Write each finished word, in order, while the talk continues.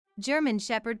German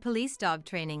Shepherd Police Dog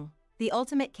Training, the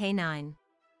ultimate K9.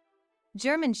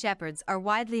 German Shepherds are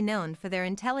widely known for their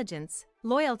intelligence,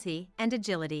 loyalty, and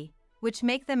agility, which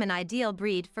make them an ideal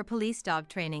breed for police dog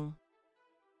training.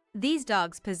 These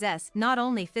dogs possess not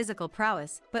only physical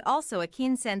prowess but also a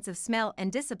keen sense of smell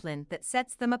and discipline that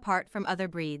sets them apart from other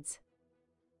breeds.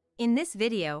 In this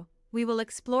video, we will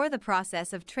explore the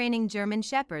process of training German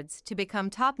Shepherds to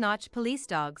become top-notch police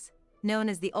dogs, known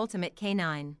as the ultimate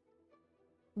K9.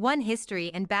 1.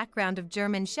 History and background of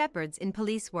German Shepherds in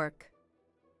police work.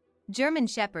 German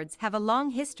Shepherds have a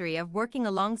long history of working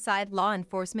alongside law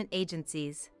enforcement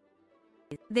agencies.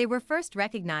 They were first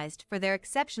recognized for their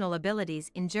exceptional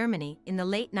abilities in Germany in the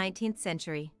late 19th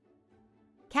century.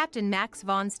 Captain Max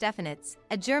von Stephanitz,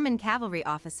 a German cavalry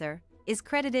officer, is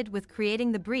credited with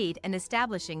creating the breed and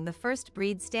establishing the first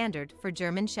breed standard for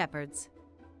German Shepherds.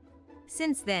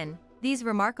 Since then, these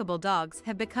remarkable dogs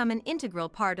have become an integral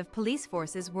part of police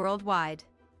forces worldwide.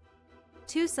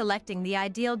 2. Selecting the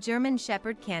ideal German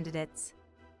Shepherd candidates.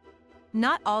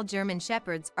 Not all German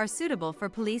Shepherds are suitable for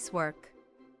police work.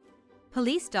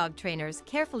 Police dog trainers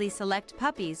carefully select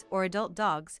puppies or adult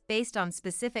dogs based on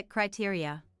specific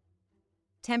criteria.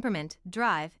 Temperament,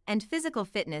 drive, and physical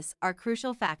fitness are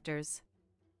crucial factors.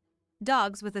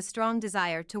 Dogs with a strong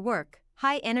desire to work,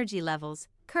 high energy levels,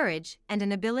 courage, and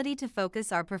an ability to focus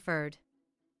are preferred.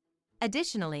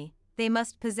 Additionally, they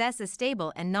must possess a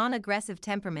stable and non-aggressive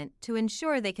temperament to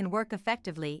ensure they can work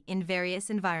effectively in various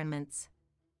environments.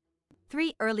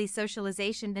 3. Early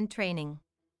socialization and training.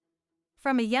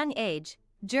 From a young age,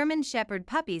 German Shepherd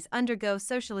puppies undergo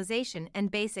socialization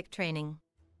and basic training.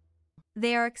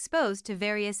 They are exposed to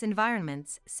various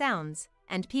environments, sounds,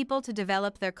 and people to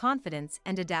develop their confidence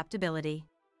and adaptability.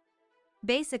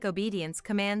 Basic obedience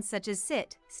commands such as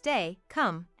sit, stay,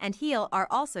 come, and heel are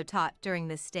also taught during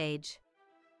this stage.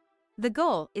 The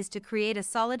goal is to create a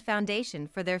solid foundation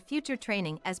for their future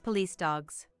training as police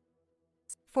dogs.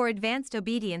 4. Advanced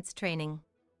obedience training.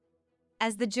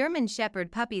 As the German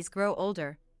Shepherd puppies grow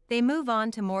older, they move on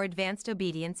to more advanced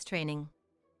obedience training.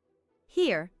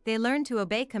 Here, they learn to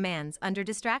obey commands under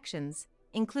distractions,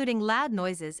 including loud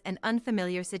noises and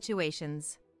unfamiliar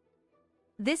situations.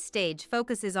 This stage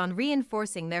focuses on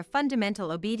reinforcing their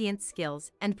fundamental obedience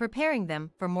skills and preparing them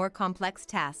for more complex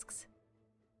tasks.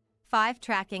 5.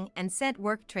 Tracking and scent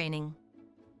work training.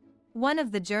 One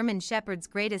of the German Shepherd's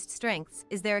greatest strengths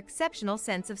is their exceptional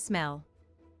sense of smell.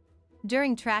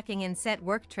 During tracking and scent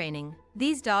work training,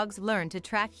 these dogs learn to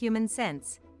track human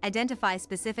scents, identify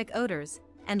specific odors,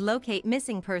 and locate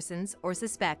missing persons or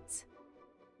suspects.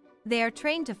 They are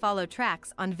trained to follow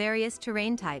tracks on various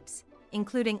terrain types,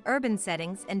 including urban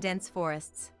settings and dense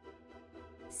forests.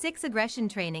 6. Aggression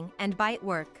training and bite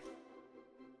work.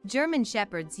 German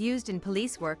Shepherds used in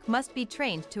police work must be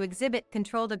trained to exhibit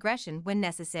controlled aggression when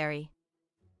necessary.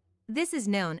 This is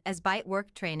known as bite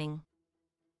work training.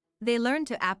 They learn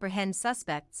to apprehend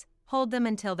suspects, hold them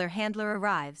until their handler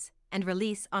arrives, and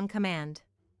release on command.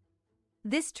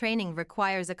 This training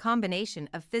requires a combination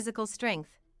of physical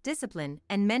strength, discipline,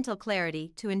 and mental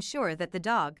clarity to ensure that the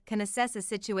dog can assess a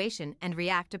situation and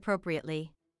react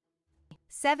appropriately.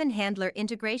 7. Handler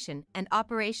integration and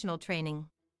operational training.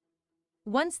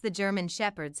 Once the German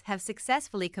Shepherds have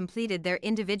successfully completed their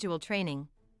individual training,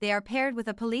 they are paired with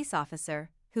a police officer,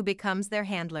 who becomes their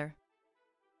handler.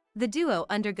 The duo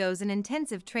undergoes an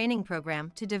intensive training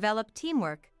program to develop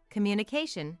teamwork,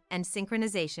 communication, and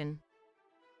synchronization.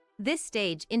 This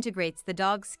stage integrates the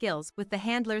dog's skills with the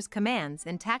handler's commands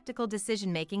and tactical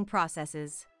decision-making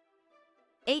processes.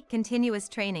 8. Continuous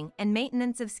training and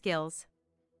maintenance of skills.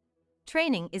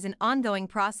 Training is an ongoing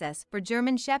process for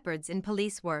German Shepherds in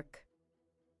police work.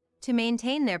 To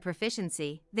maintain their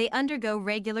proficiency, they undergo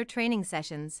regular training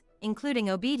sessions,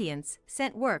 including obedience,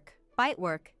 scent work, bite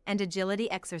work, and agility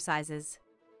exercises.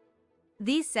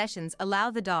 These sessions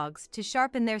allow the dogs to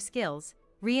sharpen their skills,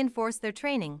 reinforce their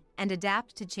training, and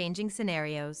adapt to changing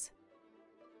scenarios.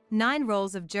 9.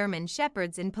 Roles of German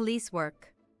Shepherds in police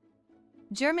work.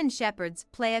 German Shepherds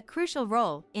play a crucial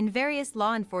role in various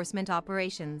law enforcement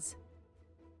operations.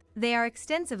 They are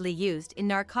extensively used in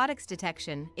narcotics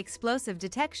detection, explosive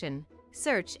detection,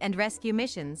 search and rescue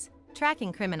missions,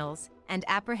 tracking criminals, and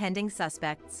apprehending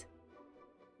suspects.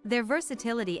 Their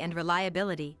versatility and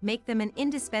reliability make them an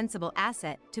indispensable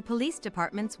asset to police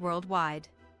departments worldwide.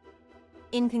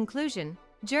 In conclusion,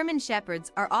 German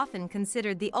Shepherds are often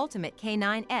considered the ultimate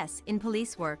K9s in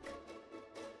police work.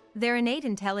 Their innate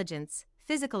intelligence,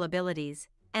 physical abilities,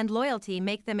 and loyalty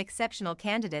make them exceptional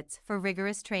candidates for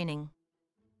rigorous training.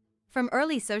 From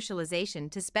early socialization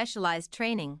to specialized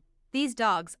training, these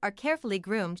dogs are carefully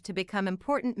groomed to become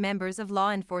important members of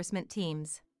law enforcement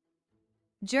teams.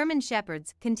 German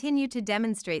Shepherds continue to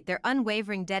demonstrate their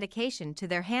unwavering dedication to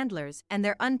their handlers and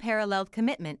their unparalleled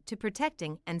commitment to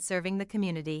protecting and serving the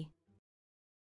community.